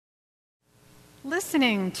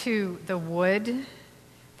Listening to the wood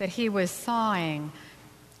that he was sawing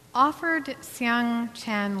offered Seung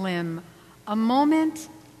Chan Lim a moment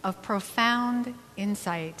of profound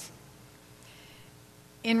insight.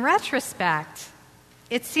 In retrospect,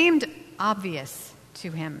 it seemed obvious to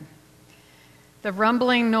him. The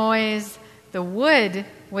rumbling noise the wood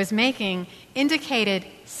was making indicated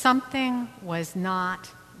something was not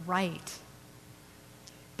right.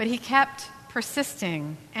 But he kept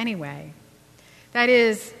persisting anyway. That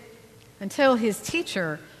is, until his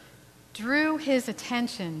teacher drew his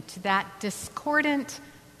attention to that discordant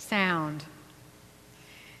sound.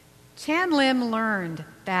 Chan Lim learned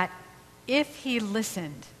that if he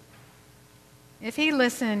listened,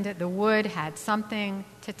 the wood had something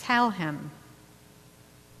to tell him.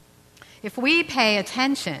 If we pay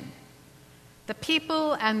attention, the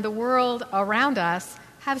people and the world around us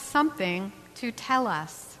have something to tell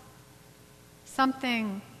us,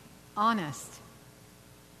 something honest.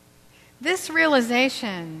 This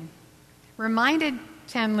realization reminded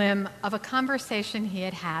Chan Lim of a conversation he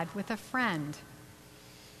had had with a friend.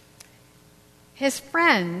 His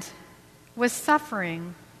friend was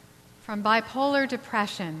suffering from bipolar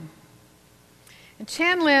depression, and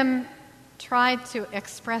Chan Lim tried to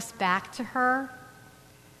express back to her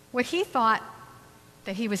what he thought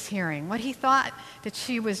that he was hearing, what he thought that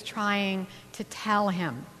she was trying to tell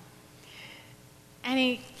him. And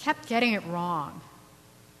he kept getting it wrong.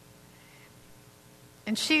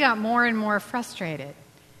 And she got more and more frustrated.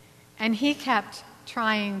 And he kept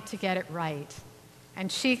trying to get it right.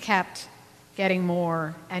 And she kept getting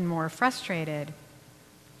more and more frustrated.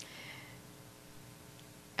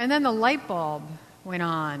 And then the light bulb went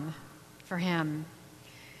on for him.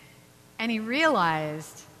 And he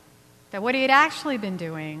realized that what he had actually been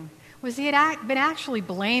doing was he had been actually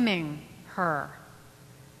blaming her.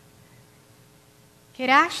 He had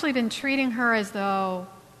actually been treating her as though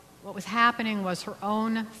what was happening was her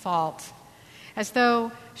own fault, as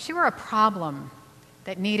though she were a problem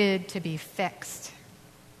that needed to be fixed.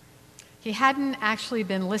 He hadn't actually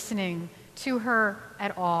been listening to her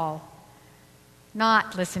at all,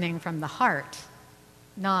 not listening from the heart,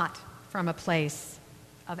 not from a place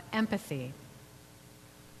of empathy.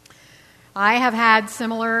 I have had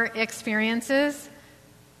similar experiences.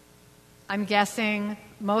 I'm guessing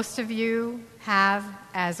most of you have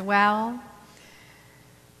as well.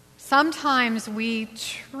 Sometimes we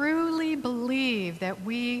truly believe that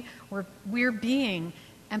we're being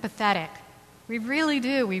empathetic. We really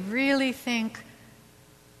do. We really think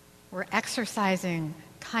we're exercising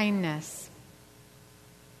kindness.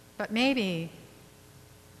 But maybe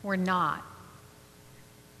we're not.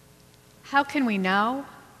 How can we know?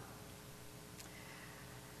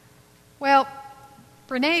 Well,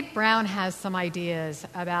 Brené Brown has some ideas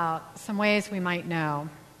about some ways we might know.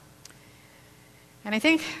 And I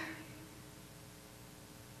think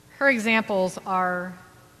her examples are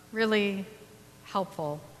really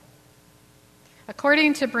helpful.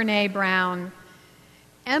 According to Brené Brown,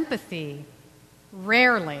 empathy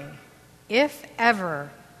rarely, if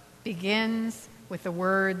ever, begins with the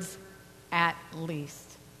words, "at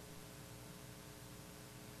least."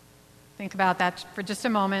 Think about that for just a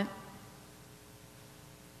moment.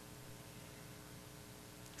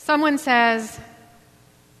 Someone says,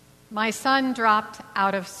 "My son dropped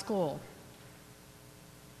out of school."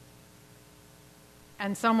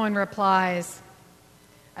 And someone replies,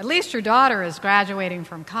 "At least your daughter is graduating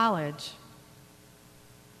from college."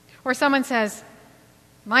 Or someone says,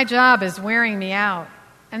 "My job is wearing me out."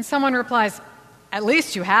 And someone replies, "At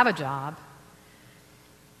least you have a job."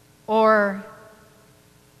 Or,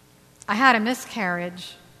 "I had a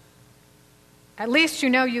miscarriage. At least you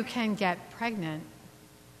know you can get pregnant."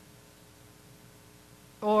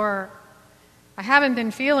 Or, "I haven't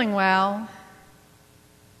been feeling well.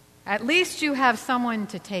 At least you have someone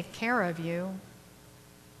to take care of you."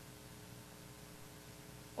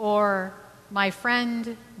 Or, "My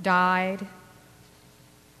friend died.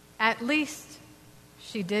 At least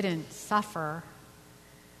she didn't suffer."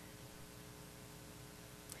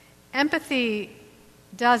 Empathy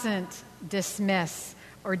doesn't dismiss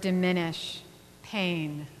or diminish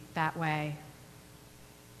pain that way.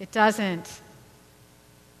 It doesn't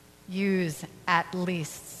use at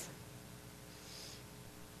leasts.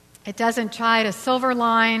 It doesn't try to silver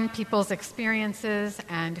line people's experiences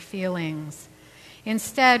and feelings.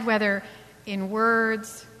 Instead, whether in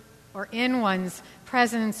words or in one's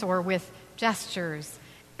presence or with gestures,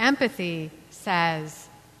 empathy says,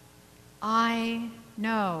 "I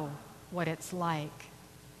know what it's like."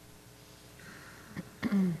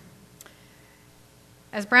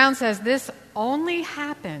 As Brown says, this only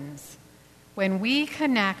happens when we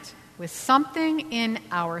connect with something in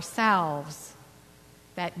ourselves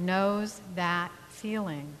that knows that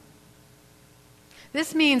feeling.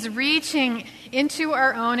 This means reaching into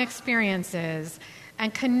our own experiences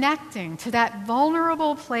and connecting to that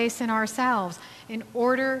vulnerable place in ourselves in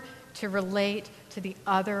order to relate to the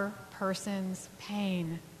other person's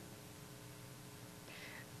pain.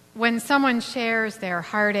 When someone shares their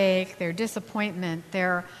heartache, their disappointment,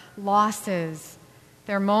 their losses,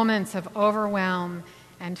 their moments of overwhelm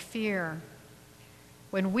and fear,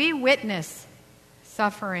 when we witness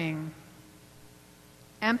suffering,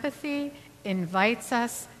 empathy invites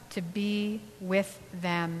us to be with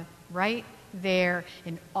them right there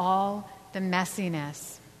in all the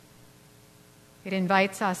messiness. It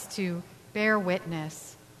invites us to bear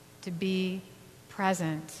witness, to be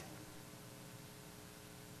present.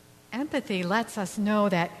 Empathy lets us know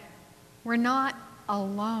that we're not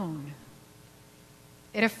alone.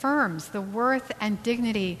 It affirms the worth and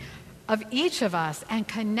dignity of each of us and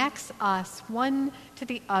connects us one to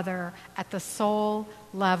the other at the soul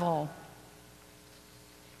level.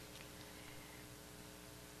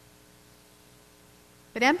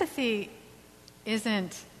 But empathy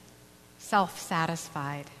isn't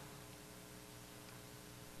self-satisfied.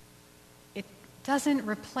 It doesn't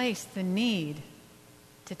replace the need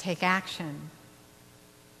to take action.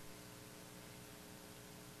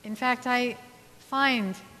 In fact, I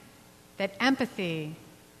find that empathy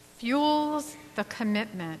fuels the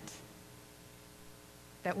commitment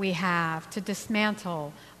that we have to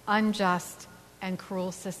dismantle unjust and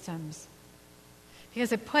cruel systems,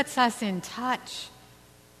 because it puts us in touch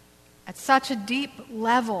at such a deep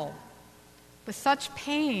level with such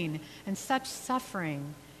pain and such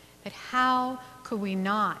suffering that how could we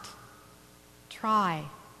not try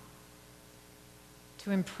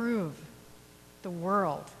to improve the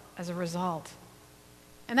world as a result?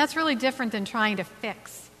 And that's really different than trying to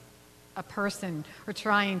fix a person or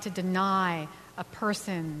trying to deny a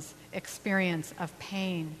person's experience of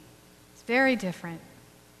pain. It's very different.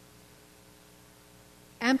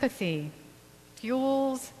 Empathy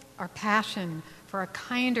fuels our passion for a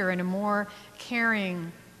kinder and a more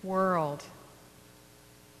caring world.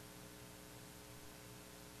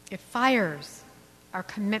 It fires our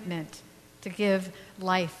commitment to give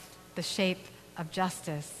life the shape of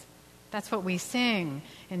justice. That's what we sing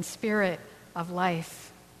in Spirit of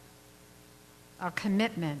Life. Our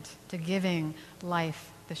commitment to giving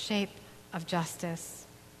life the shape of justice.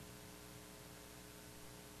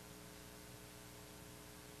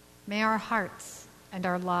 May our hearts and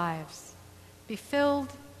our lives be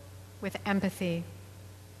filled with empathy.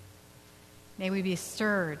 May we be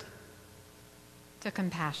stirred to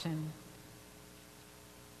compassion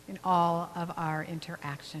in all of our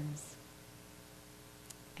interactions.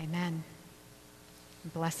 Amen.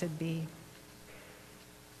 Blessed be.